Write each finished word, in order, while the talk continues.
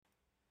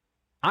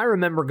I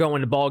remember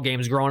going to ball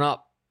games growing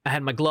up. I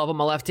had my glove on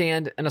my left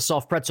hand and a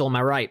soft pretzel on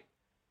my right.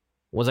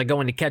 Was I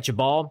going to catch a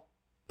ball?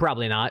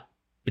 Probably not.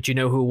 But you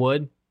know who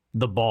would?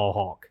 The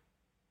Ballhawk.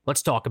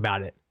 Let's talk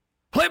about it.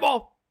 Play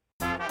ball!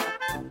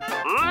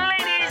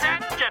 Ladies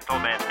and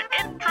gentlemen,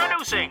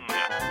 introducing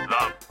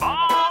the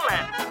Ball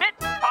and Mitt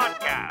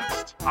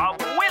Podcast, a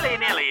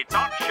willy-nilly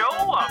talk show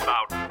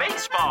about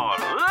baseball,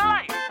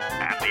 life,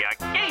 and the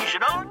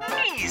occasional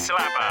knee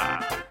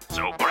slapper.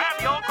 So grab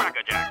your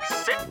Cracker Jacks,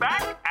 sit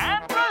back,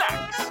 and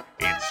relax.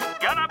 It's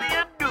gonna be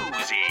a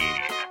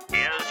doozy.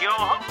 Here's your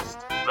host,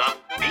 the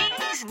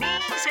bee's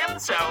knees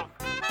himself,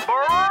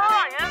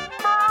 Brian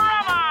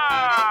Brammer.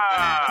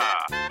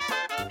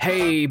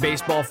 Hey,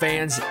 baseball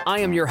fans. I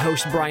am your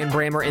host, Brian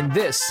Brammer, and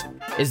this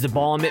is the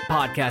Ball and Mitt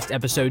Podcast,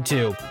 Episode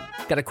 2.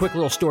 Got a quick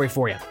little story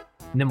for you,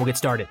 and then we'll get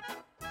started.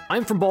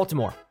 I'm from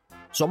Baltimore,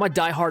 so I'm a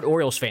diehard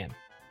Orioles fan.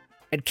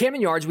 At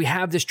Camden Yards, we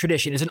have this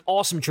tradition. It's an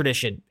awesome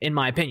tradition, in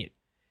my opinion.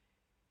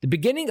 The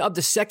beginning of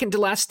the second to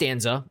last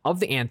stanza of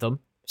the anthem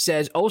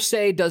says, "Oh,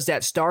 say, does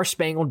that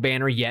star-spangled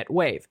banner yet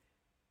wave?"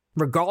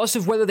 Regardless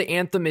of whether the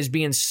anthem is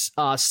being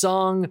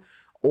sung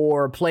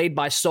or played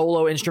by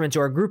solo instruments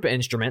or a group of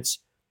instruments,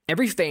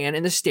 every fan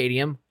in the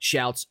stadium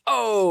shouts,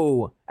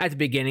 "Oh!" at the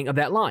beginning of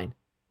that line.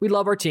 We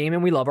love our team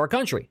and we love our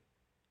country.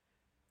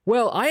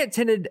 Well, I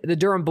attended the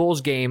Durham Bulls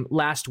game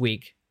last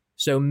week,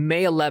 so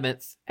May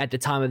 11th at the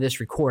time of this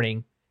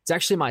recording. It's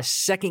actually my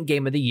second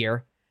game of the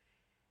year,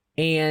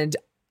 and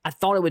I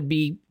thought it would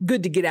be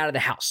good to get out of the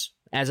house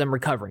as I'm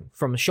recovering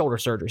from shoulder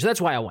surgery, so that's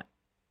why I went.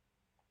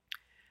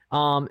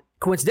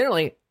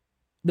 Coincidentally,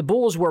 the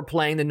Bulls were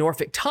playing the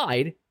Norfolk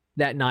Tide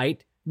that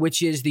night,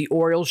 which is the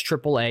Orioles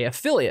AAA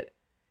affiliate.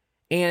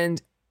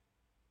 And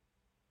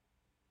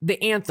the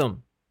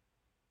anthem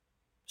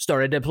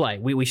started to play.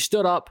 We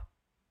stood up,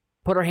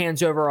 put our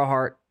hands over our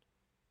heart,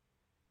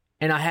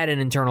 and I had an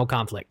internal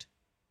conflict.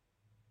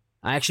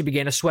 I actually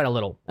began to sweat a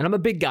little. And I'm a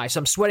big guy, so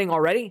I'm sweating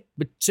already,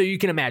 but so you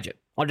can imagine.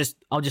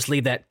 I'll just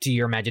leave that to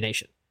your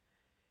imagination.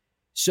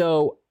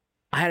 So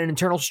I had an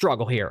internal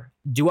struggle here.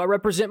 Do I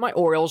represent my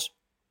Orioles?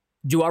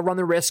 Do I run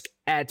the risk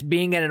at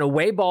being at an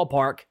away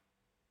ballpark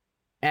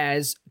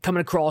as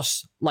coming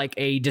across like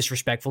a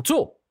disrespectful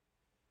tool?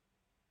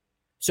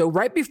 So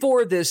right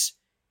before this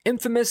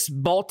infamous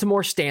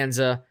Baltimore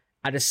stanza,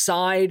 I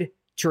decide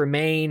to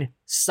remain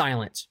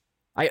silent.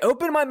 I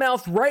opened my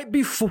mouth right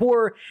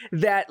before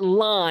that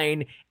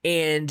line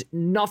and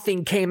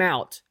nothing came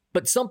out,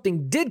 but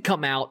something did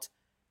come out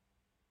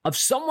of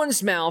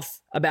someone's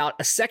mouth about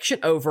a section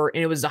over,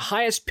 and it was the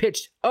highest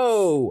pitched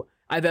 "oh"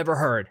 I've ever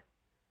heard.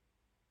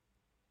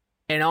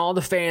 And all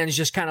the fans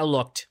just kind of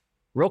looked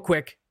real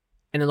quick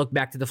and then looked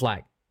back to the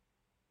flag.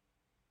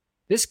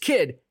 This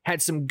kid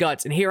had some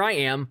guts, and here I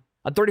am,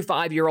 a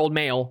 35-year-old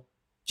male,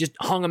 just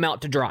hung him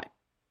out to dry.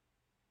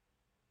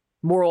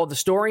 Moral of the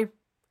story?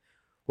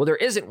 Well, there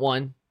isn't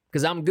one,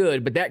 because I'm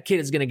good, but that kid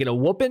is going to get a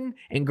whooping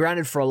and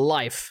grounded for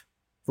life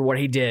for what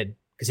he did,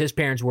 because his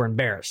parents were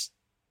embarrassed.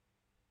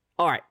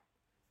 All right,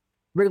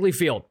 Wrigley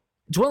Field.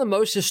 It's one of the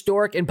most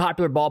historic and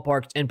popular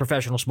ballparks in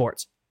professional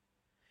sports.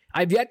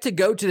 I've yet to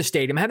go to the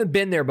stadium. I haven't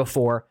been there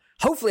before.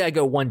 Hopefully I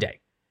go one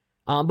day.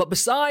 But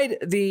aside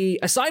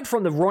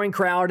from the roaring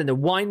crowd and the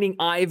winding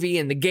ivy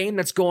and the game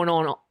that's going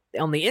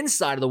on the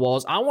inside of the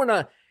walls, I want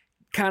to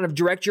kind of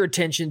direct your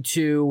attention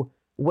to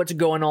what's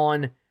going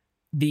on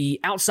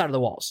the outside of the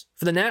walls.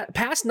 For the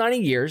past 90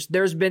 years,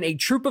 there's been a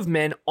troop of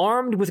men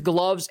armed with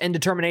gloves and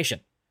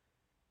determination,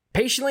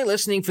 patiently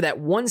listening for that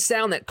one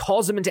sound that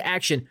calls them into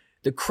action,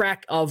 the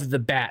crack of the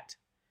bat.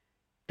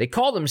 They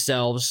call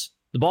themselves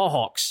the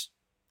Ballhawks.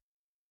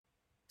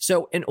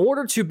 So in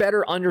order to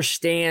better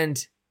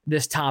understand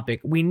this topic,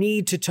 we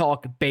need to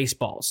talk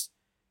baseballs.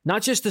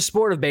 Not just the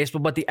sport of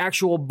baseball, but the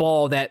actual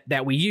ball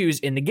that we use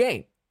in the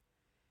game.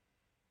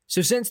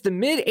 So since the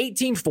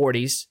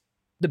mid-1840s,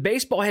 the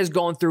baseball has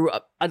gone through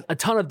a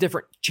ton of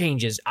different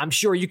changes. I'm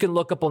sure you can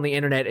look up on the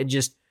internet and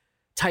just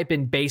type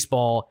in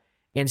baseball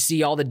and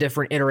see all the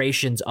different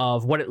iterations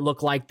of what it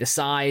looked like, the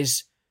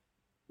size,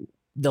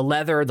 the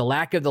leather, the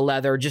lack of the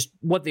leather, just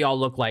what they all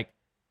look like.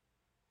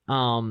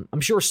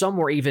 I'm sure some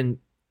were even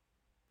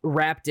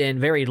wrapped in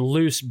very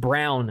loose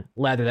brown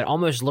leather that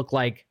almost looked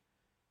like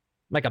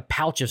a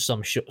pouch of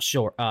some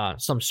sort.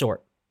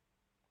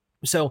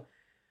 So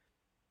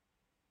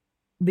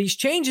these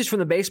changes from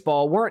the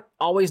baseball weren't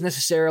always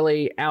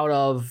necessarily out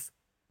of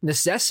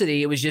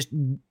necessity. It was just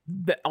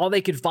all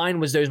they could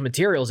find was those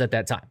materials at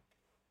that time.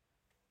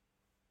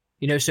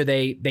 So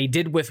they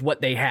did with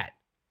what they had.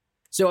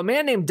 So a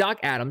man named Doc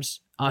Adams,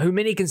 who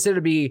many consider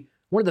to be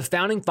one of the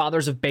founding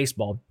fathers of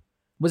baseball,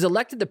 was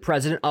elected the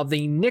president of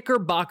the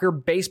Knickerbocker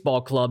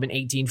Baseball Club in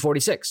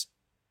 1846.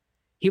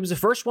 He was the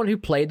first one who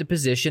played the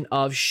position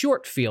of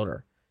short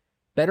fielder,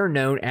 better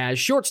known as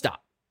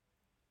shortstop.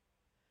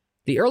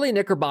 The early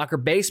Knickerbocker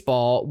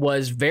baseball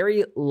was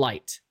very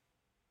light,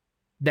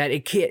 that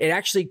it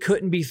actually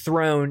couldn't be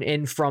thrown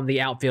in from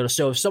the outfield.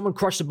 So if someone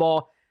crushed the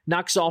ball,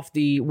 knocks off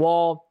the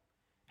wall,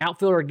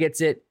 outfielder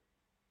gets it,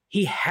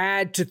 he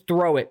had to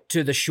throw it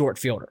to the short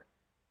fielder.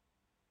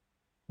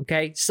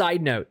 Okay,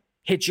 side note,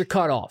 hit your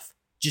cutoff.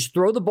 Just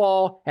throw the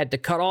ball at the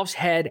cutoff's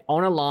head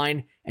on a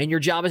line, and your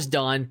job is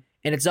done,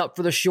 and it's up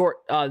for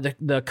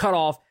the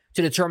cutoff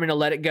to determine to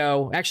let it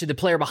go. Actually, the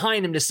player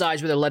behind him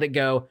decides whether to let it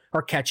go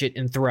or catch it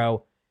and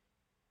throw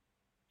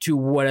to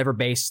whatever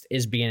base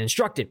is being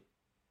instructed.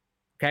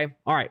 Okay,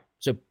 all right,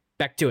 so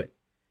back to it.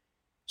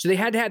 So they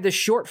had to have this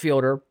short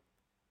fielder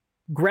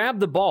grab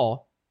the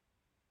ball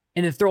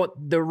and then throw it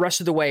the rest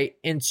of the way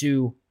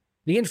into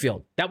the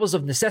infield. That was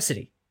of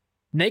necessity.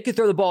 And they could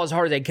throw the ball as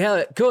hard as they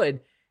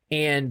could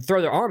and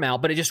throw their arm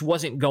out, but it just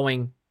wasn't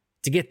going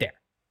to get there.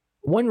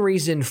 One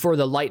reason for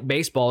the light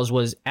baseballs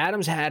was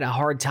Adams had a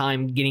hard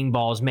time getting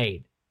balls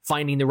made,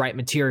 finding the right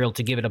material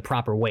to give it a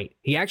proper weight.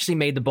 He actually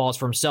made the balls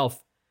for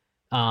himself,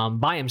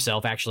 by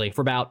himself, actually,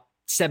 for about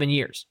 7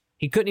 years.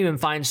 He couldn't even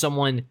find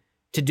someone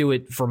to do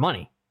it for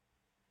money.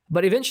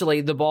 But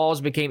eventually, the balls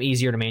became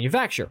easier to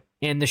manufacture.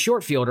 And the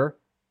short fielder,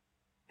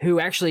 who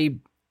actually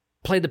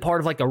played the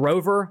part of like a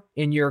rover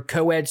in your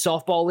co-ed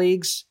softball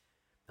leagues,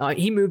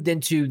 he moved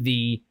into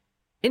the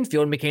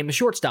infield and became the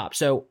shortstop.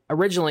 So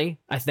originally,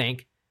 I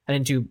think, I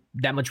didn't do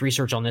that much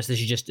research on this,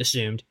 as you just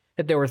assumed,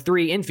 that there were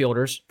 3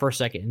 infielders, first,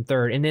 second, and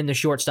third, and then the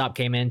shortstop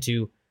came in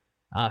to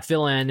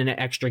fill in an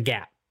extra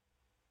gap.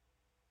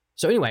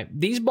 So anyway,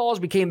 these balls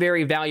became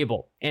very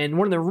valuable. And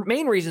one of the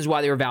main reasons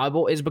why they were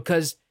valuable is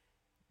because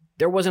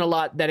there wasn't a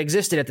lot that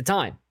existed at the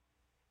time.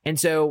 And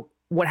so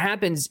what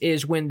happens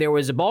is when there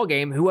was a ball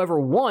game, whoever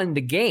won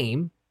the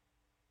game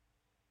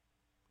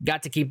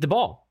got to keep the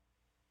ball.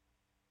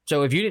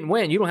 So if you didn't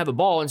win, you don't have a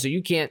ball, and so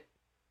you can't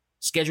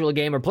schedule a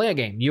game or play a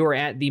game. You are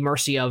at the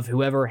mercy of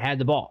whoever had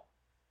the ball.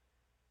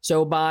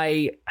 So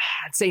by,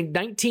 I'd say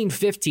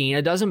 1915,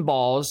 a dozen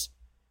balls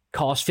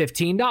cost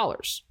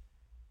 $15.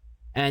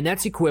 And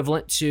that's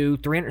equivalent to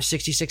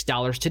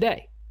 $366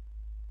 today.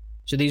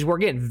 So these were,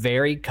 again,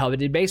 very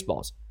coveted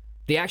baseballs.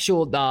 The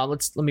actual,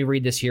 let me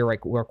read this here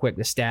real quick,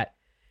 the stat.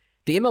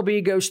 The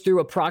MLB goes through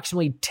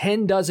approximately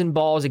 10 dozen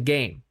balls a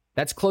game.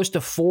 That's close to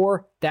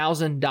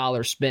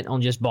 $4,000 spent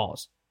on just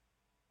balls.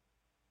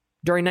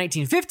 During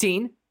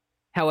 1915,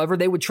 however,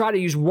 they would try to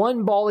use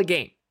 1 ball a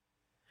game.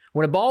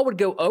 When a ball would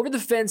go over the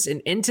fence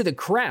and into the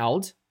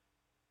crowd,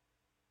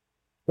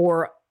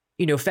 or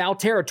foul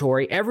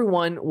territory,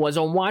 everyone was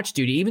on watch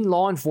duty. Even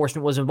law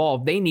enforcement was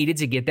involved. They needed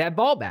to get that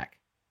ball back.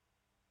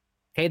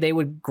 Okay, they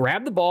would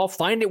grab the ball,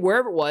 find it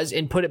wherever it was,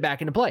 and put it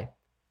back into play.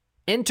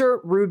 Enter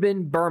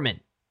Reuben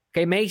Berman.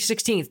 Okay, May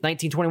 16th,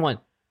 1921.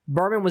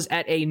 Berman was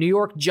at a New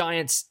York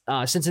Giants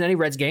Cincinnati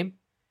Reds game.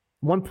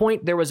 At one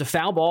point, there was a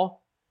foul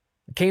ball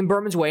that came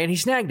Berman's way, and he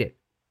snagged it.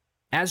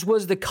 As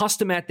was the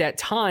custom at that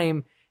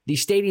time, the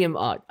stadium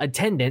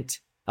attendant,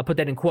 I'll put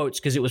that in quotes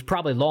because it was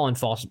probably law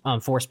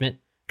enforcement,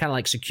 kind of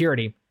like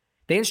security,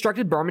 they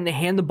instructed Berman to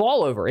hand the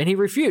ball over, and he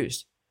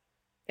refused.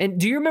 And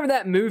do you remember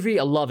that movie?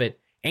 I love it.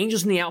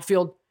 Angels in the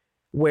Outfield,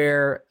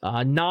 where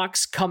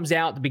Knox comes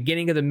out at the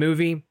beginning of the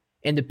movie,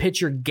 and the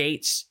pitcher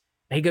Gates,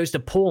 he goes to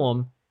pull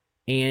him,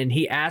 and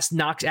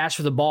Knox asks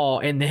for the ball,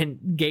 and then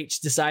Gates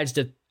decides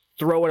to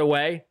throw it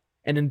away,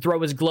 and then throw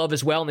his glove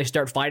as well, and they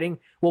start fighting.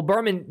 Well,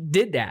 Berman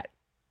did that.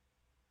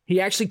 He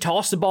actually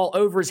tossed the ball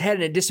over his head,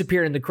 and it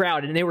disappeared in the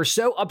crowd, and they were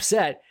so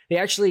upset, they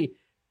actually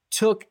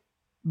took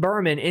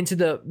Berman into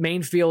the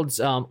main field's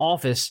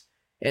office,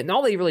 and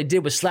all they really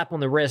did was slap on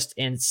the wrist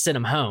and send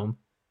him home.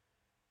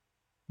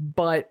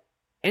 But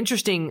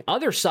interesting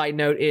other side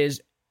note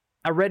is,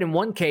 I read in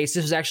one case,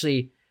 this was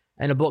actually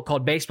in a book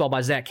called Baseball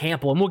by Zach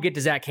Campbell, and we'll get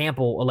to Zach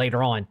Campbell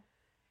later on,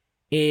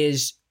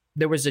 is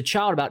there was a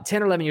child about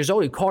 10 or 11 years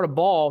old who caught a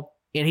ball,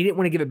 and he didn't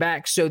want to give it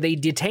back, so they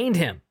detained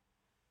him.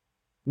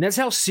 And that's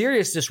how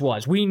serious this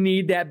was. We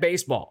need that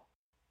baseball.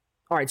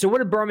 All right, so what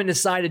did Berman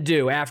decide to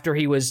do after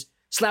he was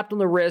slapped on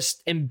the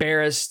wrist,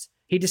 embarrassed?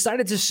 He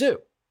decided to sue.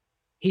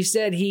 He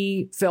said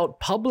he felt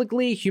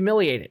publicly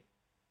humiliated.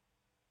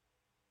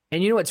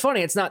 And it's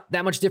funny, it's not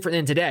that much different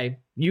than today.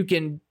 You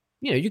can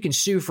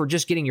sue for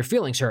just getting your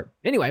feelings hurt.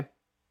 Anyway,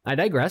 I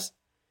digress.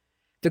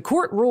 The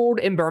court ruled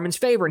in Berman's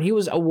favor, and he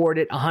was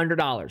awarded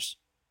 $100.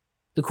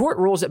 The court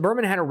rules that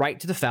Berman had a right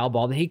to the foul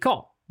ball that he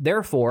called.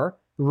 Therefore,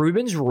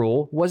 Reuben's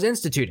rule was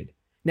instituted.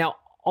 Now,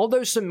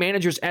 although some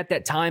managers at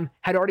that time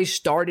had already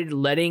started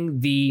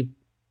letting the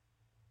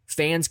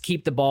fans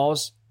keep the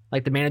balls,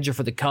 like the manager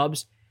for the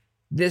Cubs,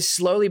 this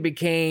slowly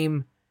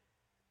became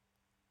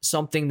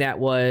something that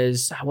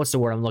was, what's the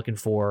word I'm looking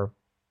for?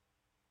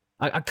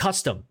 A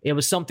custom. It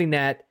was something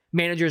that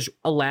managers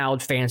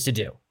allowed fans to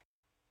do.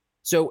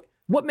 So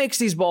what makes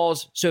these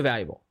balls so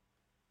valuable?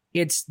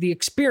 It's the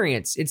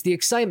experience. It's the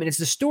excitement. It's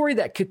the story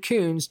that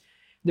cocoons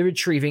the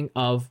retrieving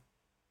of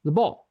the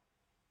ball.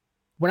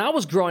 When I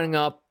was growing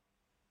up,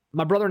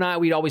 my brother and I,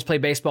 we'd always play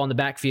baseball in the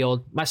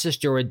backfield. My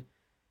sister would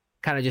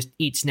kind of just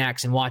eat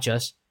snacks and watch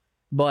us.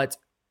 But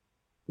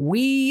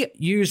we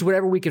used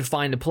whatever we could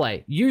find to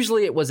play.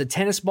 Usually it was a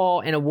tennis ball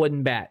and a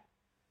wooden bat.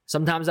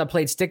 Sometimes I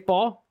played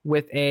stickball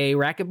with a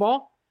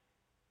racquetball.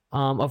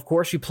 Of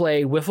course, we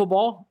play wiffle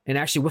ball. And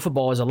actually, wiffle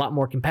ball is a lot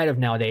more competitive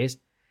nowadays.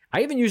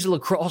 I even used a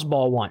lacrosse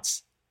ball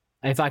once.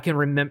 if I can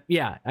remember.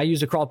 Yeah, I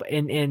use a crawl,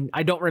 and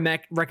I don't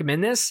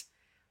recommend this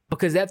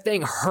because that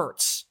thing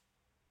hurts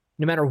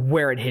no matter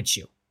where it hits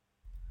you.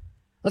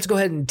 Let's go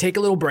ahead and take a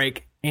little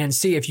break and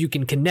see if you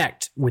can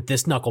connect with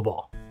this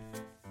knuckleball.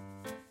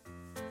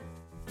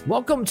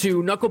 Welcome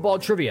to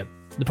Knuckleball Trivia,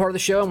 the part of the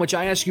show in which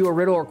I ask you a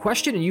riddle or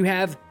question, and you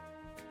have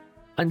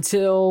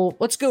until,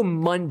 let's go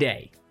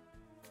Monday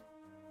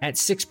at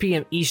 6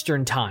 p.m.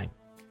 Eastern time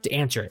to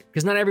answer it,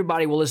 because not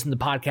everybody will listen to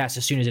the podcast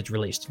as soon as it's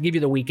released. I'll give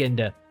you the weekend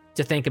to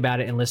think about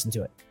it and listen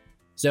to it.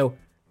 So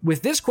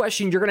with this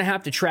question, you're going to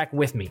have to track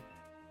with me.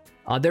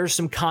 There's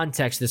some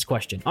context to this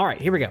question. All right,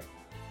 here we go.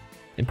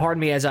 And pardon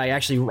me as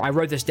I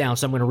wrote this down,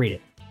 so I'm going to read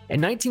it.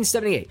 In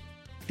 1978,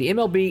 the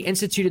MLB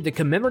instituted the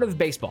commemorative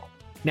baseball.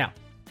 Now,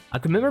 a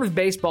commemorative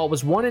baseball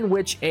was one in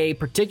which a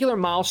particular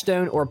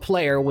milestone or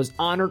player was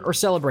honored or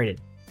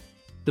celebrated.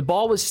 The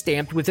ball was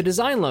stamped with a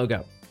design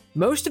logo.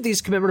 Most of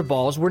these commemorative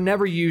balls were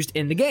never used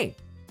in the game.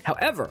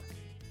 However,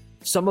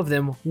 some of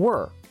them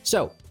were.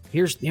 So,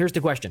 here's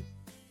the question.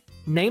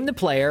 Name the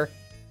player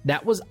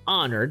that was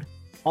honored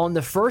on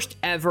the first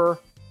ever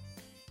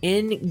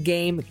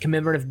in-game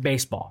commemorative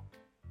baseball.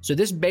 So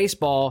this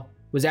baseball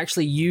was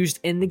actually used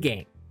in the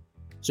game.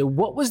 So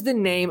what was the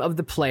name of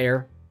the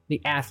player,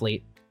 the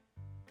athlete,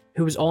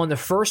 who was on the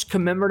first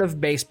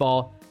commemorative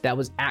baseball that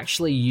was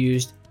actually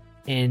used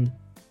in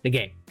the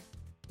game?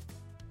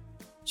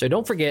 So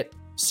don't forget,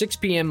 6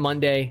 p.m.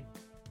 Monday,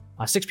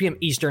 6 p.m.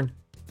 Eastern,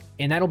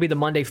 and that'll be the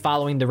Monday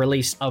following the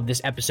release of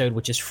this episode,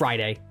 which is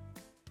Friday.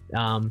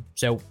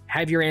 So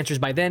have your answers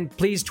by then.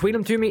 Please tweet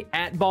them to me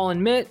at Ball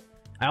and Mitt.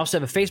 I also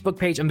have a Facebook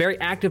page. I'm very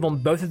active on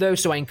both of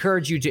those, so I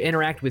encourage you to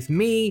interact with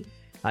me.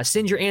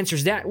 Send your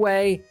answers that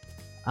way.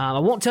 I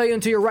won't tell you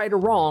until you're right or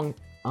wrong.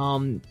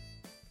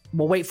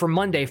 We'll wait for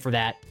Monday for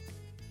that.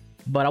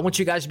 But I want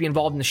you guys to be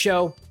involved in the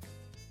show.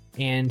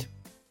 And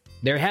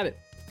there you have it.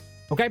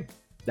 Okay,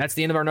 that's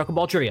the end of our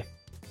Knuckleball Trivia.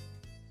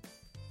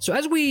 So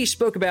as we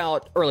spoke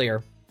about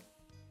earlier,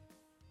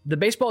 the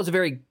baseball is a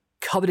very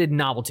coveted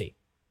novelty.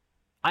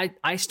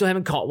 I still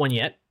haven't caught one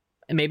yet.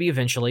 And maybe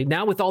eventually.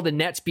 Now with all the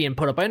nets being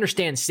put up, I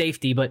understand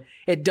safety, but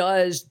it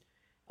does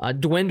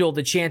dwindle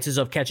the chances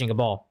of catching a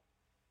ball.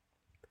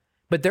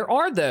 But there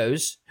are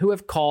those who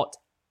have caught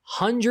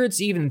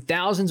hundreds, even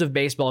thousands of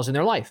baseballs in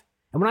their life.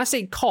 And when I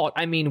say caught,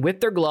 I mean with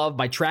their glove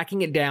by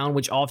tracking it down,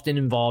 which often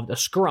involved a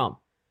scrum.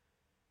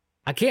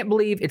 I can't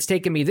believe it's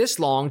taken me this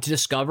long to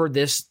discover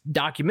this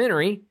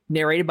documentary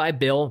narrated by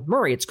Bill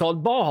Murray. It's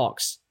called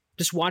Ballhawks.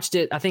 Just watched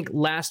it, I think,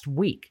 last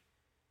week.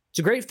 It's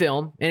a great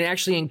film, and it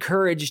actually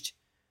encouraged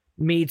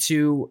me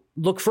to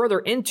look further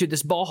into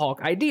this ballhawk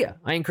idea.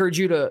 I encourage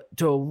you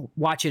to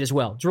watch it as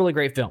well. It's a really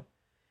great film.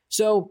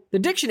 So the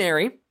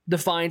dictionary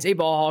defines a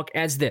ballhawk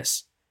as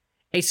this: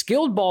 a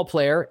skilled ball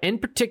player, in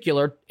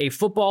particular a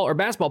football or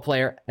basketball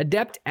player,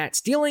 adept at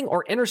stealing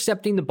or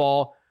intercepting the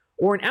ball,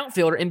 or an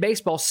outfielder in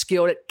baseball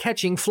skilled at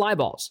catching fly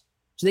balls.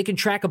 So they can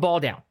track a ball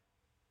down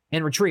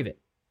and retrieve it.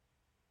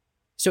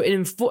 So it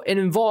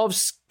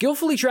involves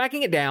skillfully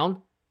tracking it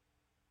down,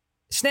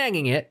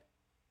 snagging it,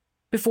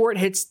 before it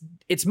hits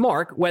its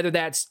mark, whether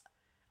that's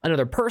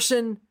another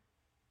person,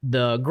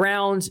 the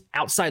ground,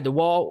 outside the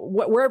wall,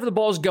 wherever the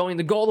ball is going,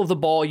 the goal of the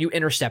ball, you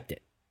intercept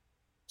it.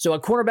 So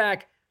a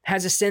cornerback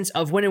has a sense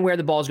of when and where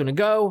the ball is going to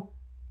go,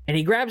 and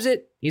he grabs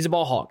it, he's a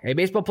ball hawk. A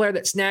baseball player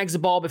that snags the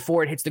ball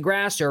before it hits the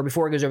grass or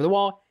before it goes over the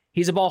wall,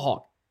 he's a ball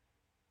hawk.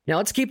 Now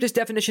let's keep this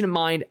definition in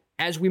mind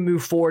as we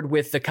move forward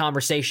with the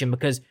conversation,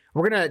 because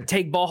we're going to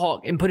take ball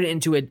hawk and put it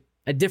into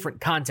a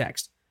different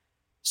context.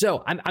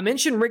 So I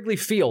mentioned Wrigley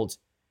Field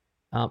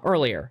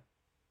earlier.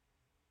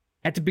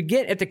 At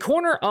the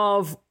corner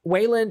of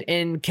Waveland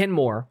and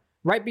Kenmore,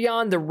 right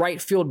beyond the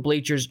right field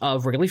bleachers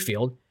of Wrigley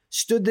Field,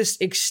 stood this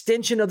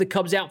extension of the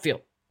Cubs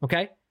outfield,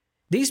 okay?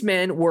 These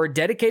men were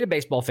dedicated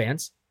baseball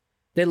fans.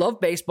 They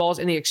loved baseballs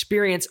and the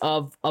experience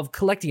of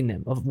collecting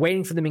them, of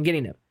waiting for them and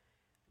getting them.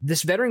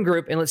 This veteran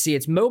group, and let's see,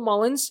 it's Mo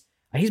Mullins.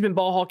 He's been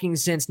ball hawking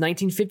since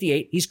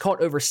 1958. He's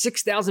caught over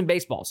 6,000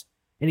 baseballs,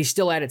 and he's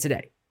still at it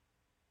today.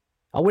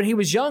 When he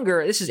was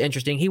younger, this is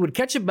interesting, he would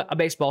catch a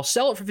baseball,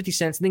 sell it for 50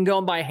 cents, and then go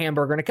and buy a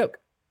hamburger and a Coke.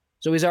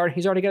 So he's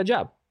already got a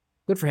job.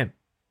 Good for him.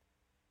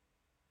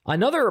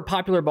 Another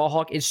popular ball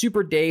hawk is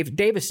Super Dave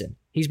Davison.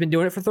 He's been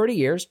doing it for 30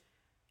 years.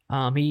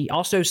 He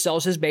also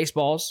sells his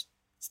baseballs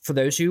for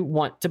those who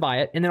want to buy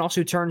it, and then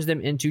also turns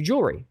them into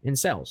jewelry and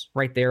sells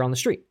right there on the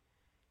street.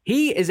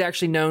 He is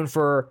actually known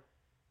for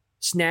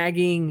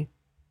snagging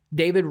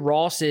David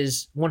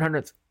Ross's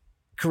 100th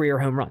career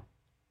home run.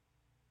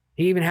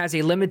 He even has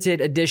a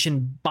limited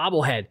edition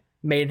bobblehead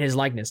made in his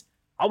likeness.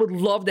 I would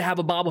love to have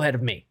a bobblehead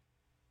of me.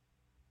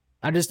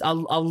 I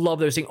love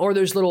those things. Or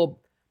those little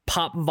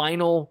pop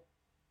vinyl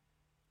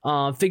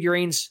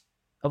figurines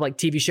of like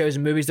TV shows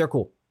and movies. They're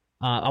cool.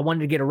 I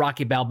wanted to get a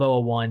Rocky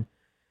Balboa one,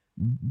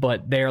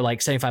 but they're like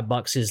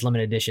 $75 is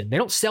limited edition. They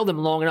don't sell them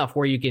long enough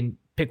where you can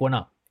pick one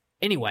up.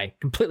 Anyway,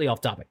 completely off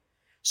topic.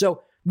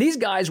 So these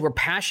guys were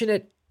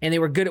passionate and they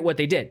were good at what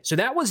they did. So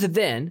that was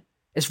then,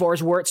 as far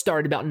as where it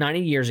started about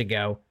 90 years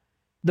ago.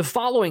 The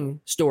following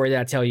story that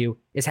I tell you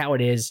is how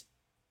it is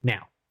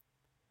now.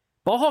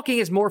 Ball hawking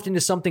has morphed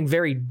into something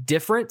very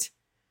different.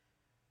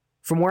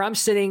 From where I'm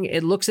sitting,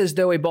 it looks as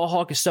though a ball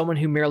hawk is someone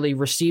who merely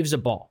receives a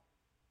ball.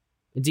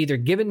 It's either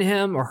given to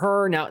him or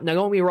her. Now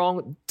don't get me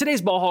wrong.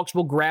 Today's ball hawks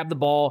will grab the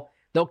ball.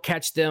 They'll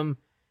catch them.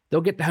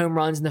 They'll get the home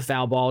runs and the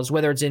foul balls,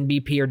 whether it's in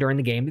BP or during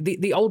the game.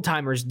 The old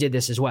timers did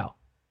this as well.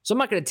 So I'm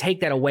not going to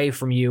take that away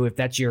from you if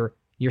that's your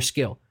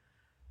skill.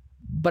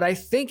 But I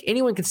think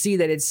anyone can see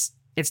that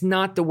it's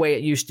not the way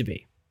it used to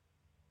be.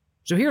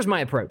 So here's my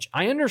approach.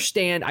 I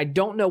understand. I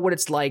don't know what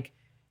it's like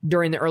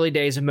during the early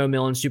days of Mo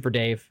Millen, Super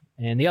Dave,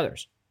 and the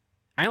others.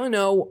 I only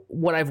know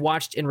what I've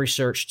watched and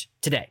researched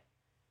today.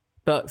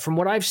 But from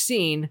what I've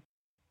seen,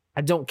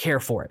 I don't care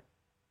for it.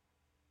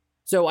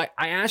 So I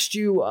asked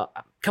you a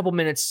couple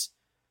minutes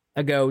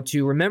ago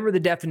to remember the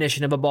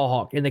definition of a ball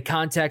hawk in the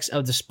context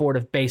of the sport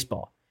of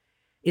baseball.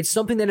 It's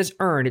something that is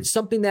earned. It's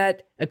something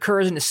that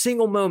occurs in a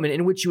single moment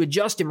in which you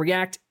adjust and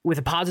react with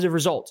a positive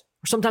result,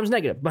 or sometimes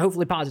negative, but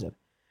hopefully positive.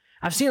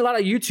 I've seen a lot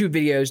of YouTube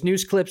videos,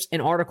 news clips,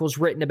 and articles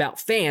written about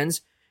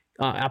fans,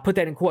 I'll put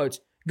that in quotes,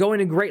 going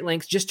to great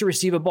lengths just to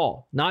receive a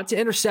ball, not to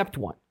intercept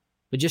one,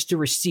 but just to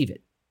receive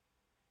it.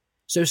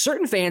 So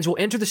certain fans will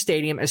enter the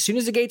stadium as soon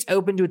as the gates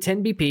open to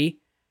attend BP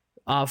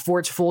for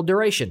its full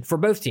duration for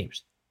both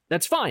teams.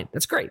 That's fine.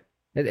 That's great.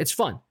 It's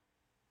fun.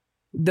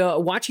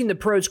 Watching the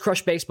pros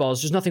crush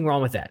baseballs, there's nothing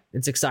wrong with that.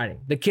 It's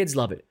exciting. The kids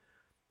love it.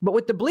 But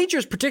with the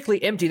bleachers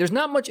particularly empty, there's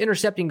not much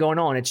intercepting going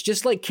on. It's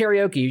just like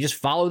karaoke. You just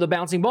follow the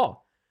bouncing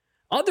ball.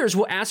 Others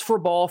will ask for a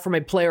ball from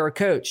a player or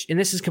coach, and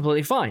this is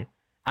completely fine.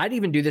 I'd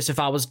even do this if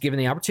I was given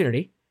the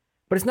opportunity,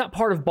 but it's not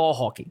part of ball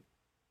hawking.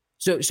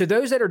 So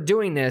those that are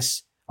doing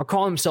this are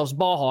calling themselves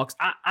ball hawks.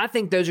 I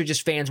think those are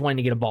just fans wanting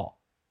to get a ball.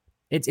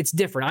 It's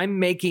different. I'm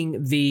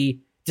making the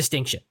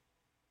distinction.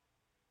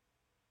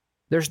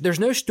 There's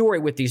no story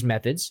with these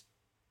methods.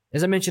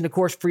 As I mentioned, of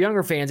course, for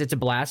younger fans, it's a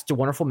blast. It's a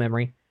wonderful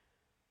memory.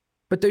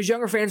 But those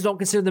younger fans don't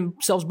consider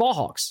themselves ball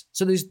hawks.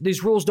 So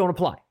these rules don't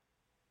apply.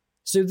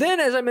 So then,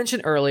 as I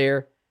mentioned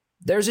earlier,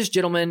 there's this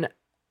gentleman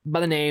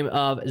by the name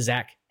of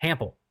Zach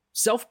Hampel,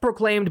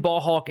 self-proclaimed ball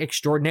hawk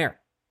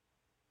extraordinaire.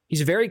 He's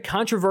a very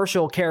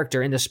controversial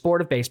character in the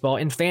sport of baseball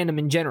and fandom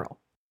in general.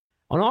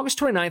 On August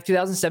 29th,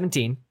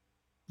 2017,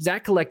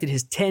 Zach collected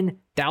his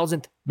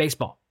 10,000th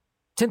baseball.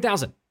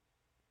 10,000.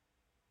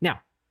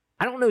 Now,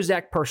 I don't know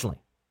Zach personally.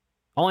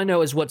 All I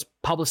know is what's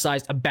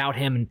publicized about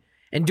him.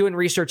 And doing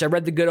research, I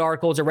read the good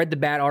articles, I read the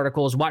bad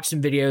articles, watched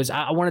some videos.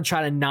 I want to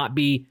try to not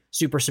be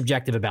super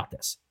subjective about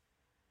this.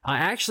 I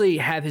actually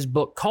have his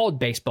book called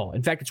Baseball.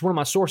 In fact, it's one of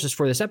my sources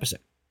for this episode.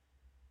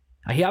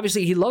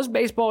 He loves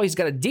baseball. He's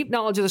got a deep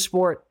knowledge of the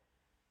sport.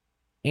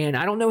 And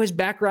I don't know his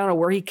background or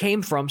where he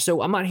came from,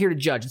 so I'm not here to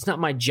judge. It's not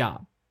my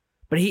job.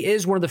 But he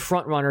is one of the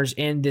front runners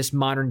in this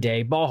modern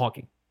day ball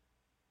hawking.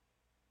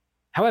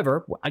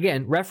 However,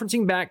 again,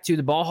 referencing back to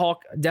the ball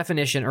hawk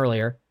definition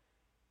earlier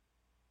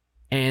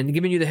and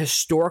giving you the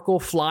historical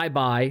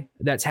flyby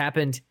that's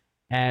happened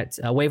at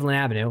Waveland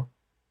Avenue,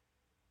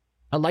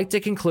 I'd like to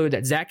conclude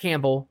that Zach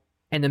Campbell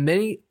and the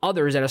many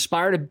others that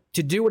aspire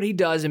to do what he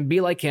does and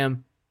be like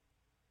him,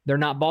 they're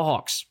not ball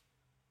hawks.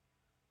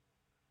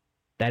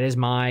 That is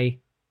my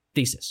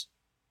thesis.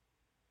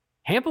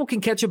 Hampel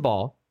can catch a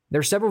ball. There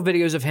are several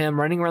videos of him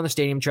running around the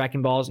stadium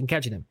tracking balls and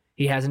catching them.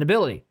 He has an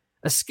ability,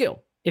 a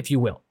skill, if you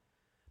will.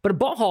 But a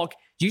ball hawk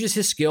uses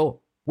his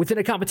skill within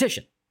a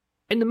competition,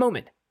 in the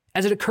moment,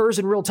 as it occurs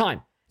in real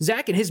time.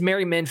 Zach and his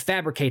merry men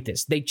fabricate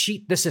this. They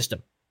cheat the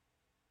system.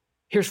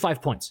 Here's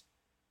 5 points.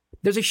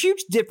 There's a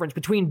huge difference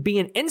between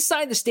being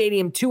inside the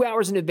stadium 2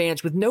 hours in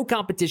advance with no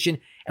competition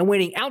and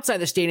waiting outside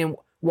the stadium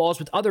walls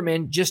with other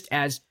men just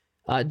as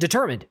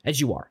determined as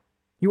you are.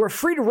 You are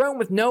free to roam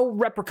with no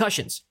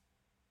repercussions.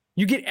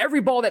 You get every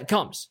ball that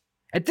comes.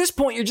 At this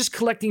point, you're just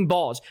collecting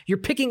balls. You're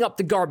picking up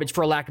the garbage,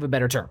 for a lack of a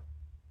better term.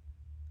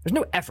 There's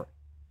no effort.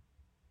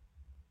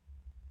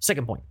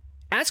 Second point.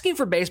 Asking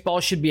for baseball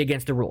should be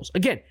against the rules.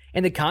 Again,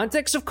 in the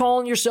context of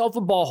calling yourself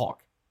a ball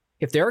hawk,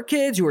 if there are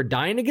kids who are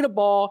dying to get a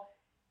ball,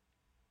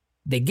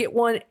 they get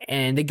one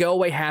and they go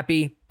away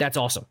happy, that's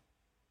awesome.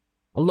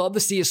 I love to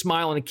see a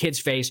smile on a kid's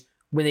face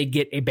when they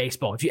get a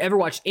baseball. If you ever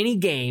watch any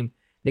game,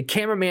 the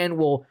cameraman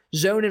will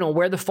zone in on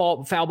where the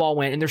foul ball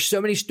went, and there's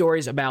so many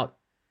stories about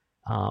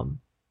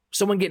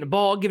someone getting a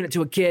ball, giving it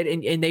to a kid,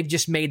 and they've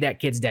just made that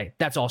kid's day.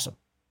 That's awesome.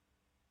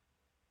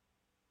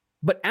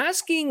 But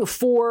asking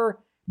for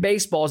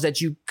baseballs that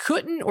you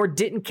couldn't or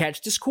didn't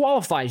catch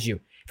disqualifies you.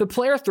 If a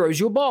player throws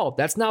you a ball,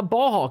 that's not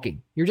ball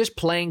hawking. You're just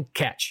playing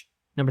catch.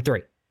 Number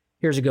 3.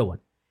 Here's a good one.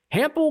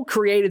 Hampel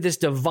created this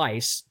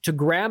device to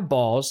grab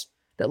balls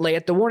that lay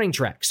at the warning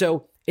track.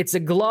 So it's a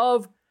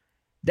glove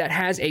that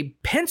has a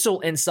pencil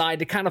inside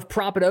to kind of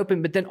prop it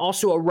open, but then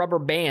also a rubber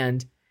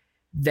band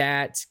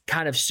that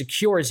kind of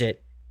secures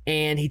it.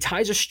 And he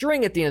ties a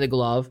string at the end of the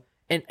glove,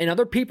 and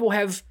other people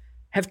have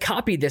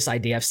copied this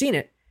idea. I've seen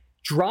it.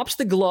 Drops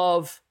the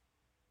glove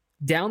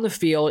down the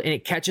field, and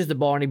it catches the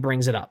ball, and he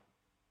brings it up.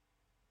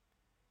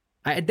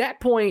 At that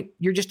point,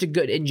 you're just a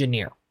good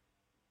engineer.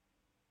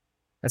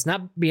 That's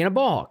not being a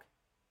ball hawk.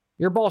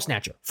 You're a ball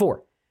snatcher.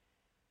 4.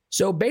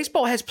 So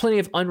baseball has plenty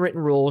of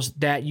unwritten rules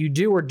that you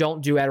do or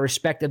don't do out of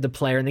respect of the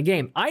player in the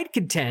game. I'd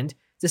contend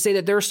to say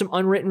that there are some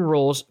unwritten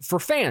rules for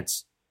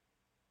fans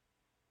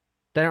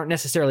that aren't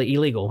necessarily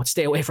illegal.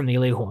 Stay away from the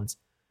illegal ones.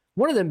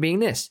 One of them being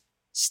this: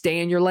 stay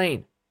in your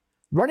lane.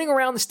 Running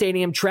around the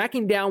stadium,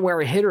 tracking down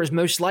where a hitter is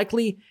most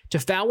likely to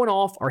foul one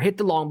off or hit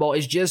the long ball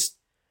is just,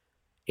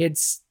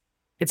 it's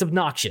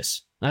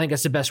obnoxious. I think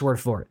that's the best word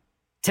for it.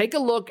 Take a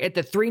look at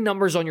the 3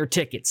 numbers on your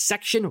ticket: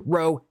 section,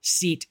 row,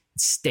 seat,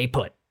 stay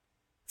put.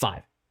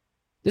 5.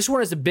 This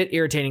one is a bit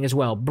irritating as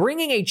well.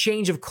 Bringing a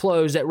change of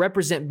clothes that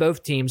represent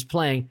both teams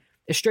playing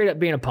is straight up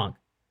being a punk.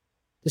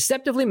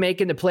 Deceptively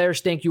making the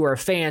players think you are a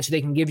fan so they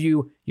can give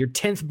you your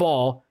 10th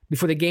ball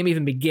before the game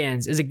even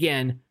begins is,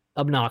 again,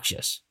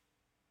 obnoxious.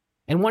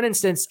 In one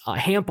instance,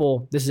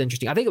 Hampel, this is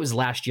interesting. I think it was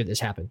last year this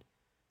happened,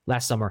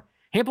 last summer.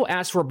 Hampel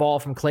asked for a ball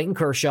from Clayton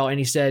Kershaw, and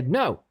he said,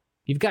 "No,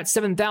 you've got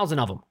 7,000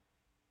 of them."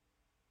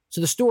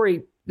 So the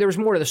story, there was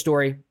more to the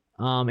story,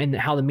 and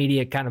how the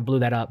media kind of blew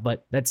that up,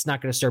 but that's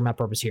not going to serve my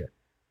purpose here.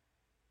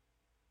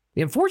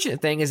 The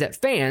unfortunate thing is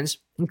that fans,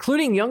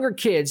 including younger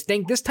kids,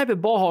 think this type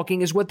of ball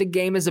hawking is what the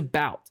game is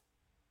about.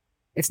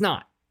 It's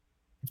not.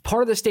 It's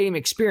part of the stadium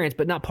experience,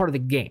 but not part of the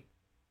game.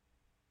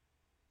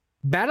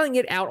 Battling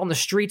it out on the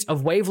streets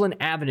of Waveland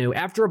Avenue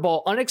after a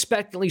ball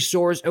unexpectedly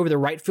soars over the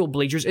right field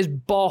bleachers is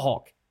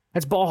ballhawk.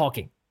 That's ball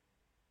hawking.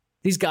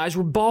 These guys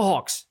were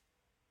ballhawks.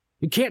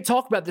 You can't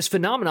talk about this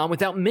phenomenon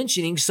without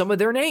mentioning some of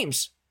their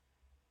names.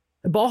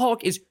 A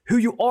ballhawk is who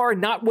you are,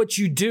 not what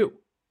you do.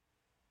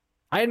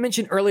 I had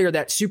mentioned earlier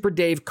that Super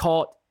Dave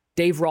caught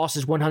Dave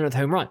Ross's 100th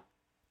home run.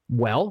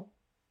 Well,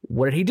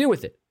 what did he do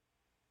with it?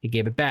 He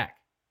gave it back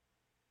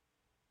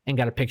and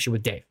got a picture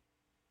with Dave.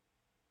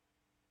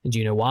 And do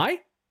you know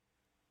why?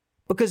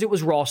 Because it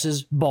was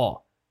Ross's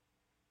ball.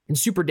 And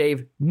Super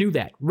Dave knew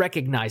that,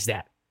 recognized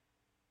that.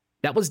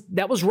 That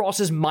was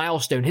Ross's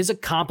milestone, his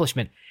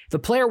accomplishment. If a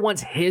player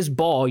wants his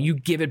ball, you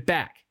give it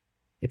back.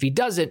 If he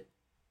doesn't,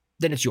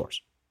 then it's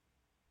yours.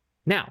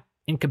 Now,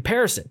 in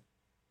comparison,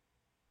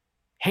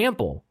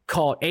 Hampel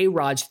caught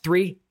A-Rod's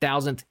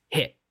 3,000th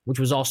hit, which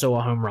was also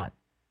a home run.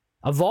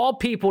 Of all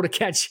people to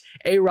catch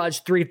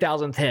A-Rod's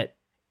 3,000th hit,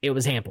 it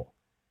was Hampel.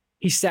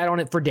 He sat on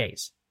it for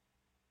days.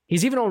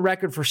 He's even on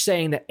record for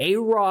saying that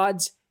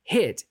A-Rod's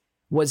hit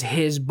was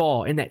his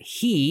ball and that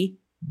he,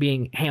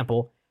 being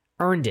Hampel,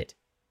 earned it.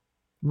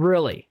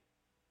 Really?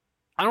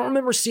 I don't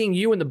remember seeing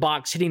you in the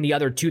box hitting the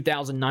other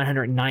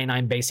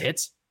 2,999 base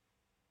hits.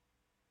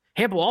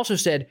 Hampel also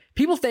said,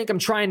 "People think I'm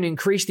trying to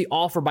increase the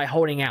offer by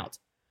holding out.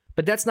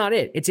 But that's not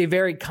it. It's a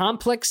very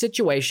complex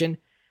situation,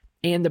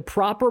 and the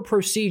proper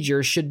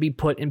procedures should be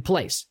put in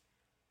place."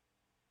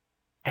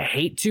 I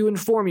hate to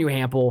inform you,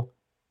 Hampel,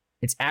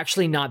 it's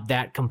actually not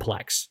that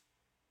complex.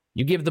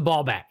 You give the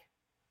ball back.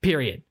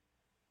 Period.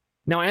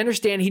 Now, I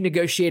understand he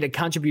negotiated a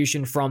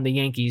contribution from the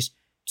Yankees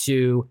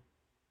to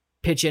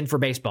pitch in for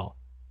baseball.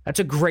 That's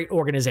a great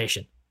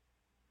organization.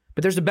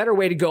 But there's a better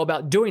way to go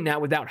about doing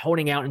that without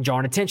holding out and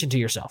drawing attention to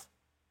yourself.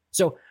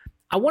 So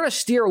I want to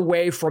steer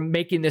away from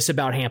making this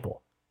about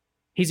Hampel.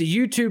 He's a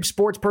YouTube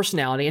sports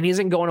personality, and he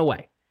isn't going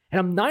away. And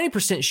I'm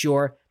 90%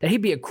 sure that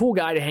he'd be a cool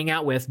guy to hang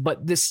out with,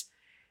 but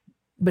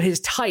his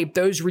type,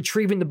 those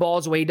retrieving the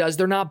balls the way he does,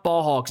 they're not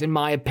ball hawks, in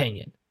my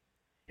opinion.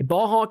 A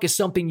ball hawk is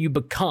something you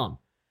become.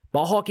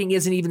 Ball hawking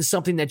isn't even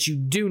something that you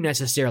do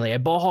necessarily. A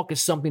ball hawk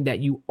is something that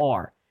you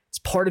are. It's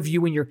part of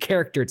you and your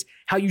character. It's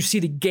how you see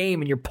the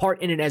game and your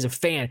part in it as a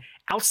fan.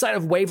 Outside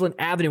of Waveland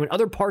Avenue and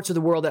other parts of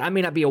the world that I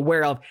may not be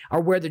aware of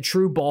are where the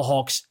true ball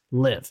hawks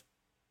live.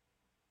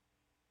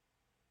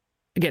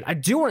 Again, I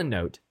do want to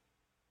note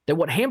that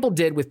what Hampel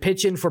did with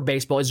Pitch In for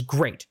Baseball is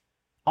great.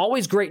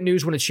 Always great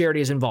news when a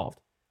charity is involved.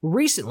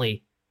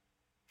 Recently,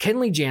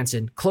 Kenley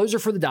Jansen, closer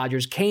for the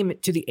Dodgers, came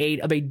to the aid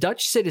of a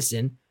Dutch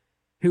citizen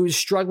who is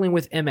struggling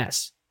with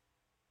MS.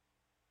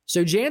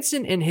 So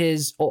Jansen and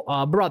his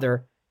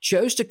brother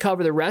chose to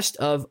cover the rest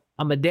of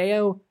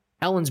Amadeo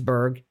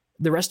Ellensberg,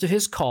 the rest of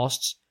his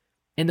costs,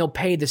 and they'll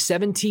pay the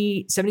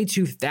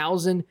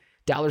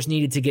 $72,000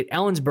 needed to get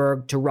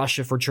Ellensberg to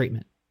Russia for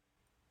treatment.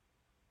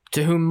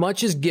 To whom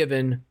much is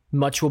given,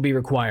 much will be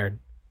required.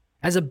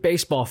 As a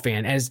baseball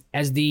fan, as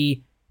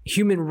the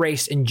human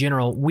race in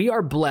general, we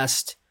are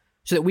blessed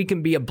so that we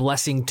can be a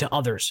blessing to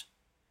others.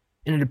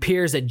 And it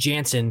appears that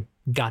Jansen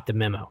got the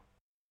memo.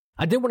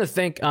 I did want to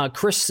thank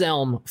Chris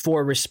Selm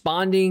for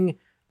responding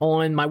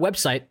on my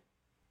website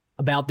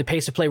about the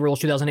Pace of Play Rules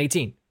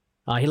 2018.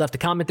 He left a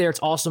comment there. It's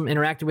awesome.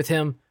 Interacted with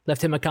him,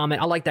 left him a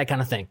comment. I like that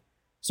kind of thing.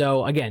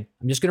 So again,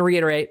 I'm just going to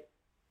reiterate.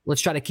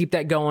 Let's try to keep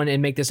that going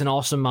and make this an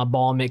awesome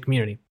ball and mitt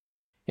community.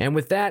 And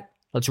with that,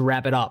 let's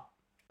wrap it up.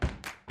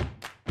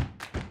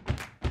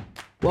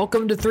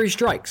 Welcome to Three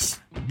Strikes.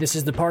 This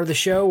is the part of the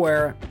show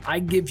where I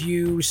give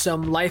you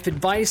some life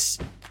advice,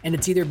 and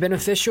it's either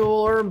beneficial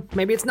or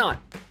maybe it's not.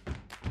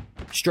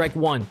 Strike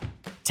 1.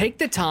 Take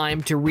the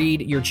time to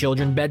read your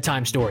children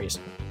bedtime stories.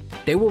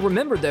 They will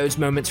remember those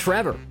moments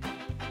forever.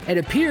 It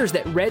appears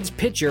that Reds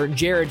pitcher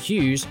Jared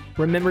Hughes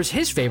remembers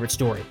his favorite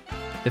story,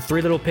 The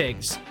Three Little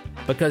Pigs,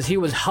 because he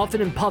was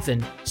huffing and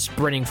puffing,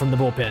 sprinting from the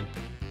bullpen.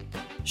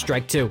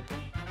 Strike 2.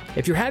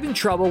 If you're having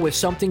trouble with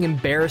something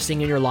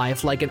embarrassing in your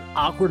life, like an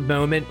awkward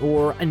moment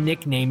or a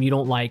nickname you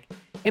don't like,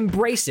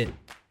 embrace it,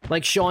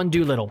 like Sean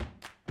Doolittle,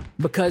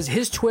 because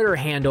his Twitter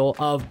handle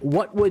of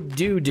 "What Would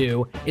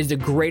Do" is the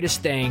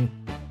greatest thing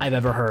I've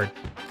ever heard.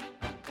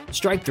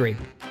 Strike 3.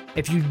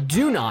 If you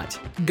do not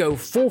go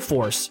full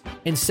force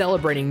in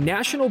celebrating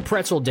National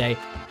Pretzel Day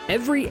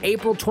every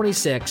April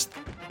 26th,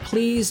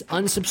 please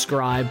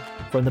unsubscribe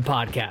from the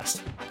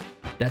podcast.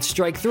 That's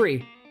strike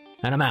 3,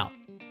 and I'm out.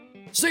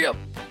 See ya!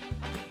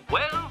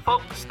 Well,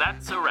 folks,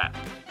 that's a wrap.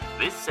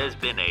 This has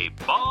been a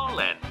Ball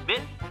and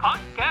Mitt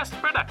podcast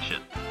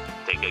production.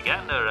 Take a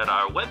gander at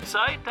our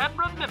website and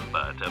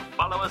remember to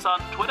follow us on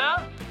Twitter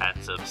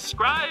and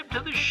subscribe to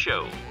the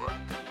show.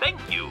 Thank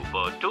you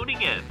for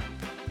tuning in.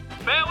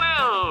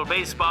 Farewell,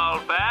 baseball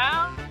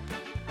fans!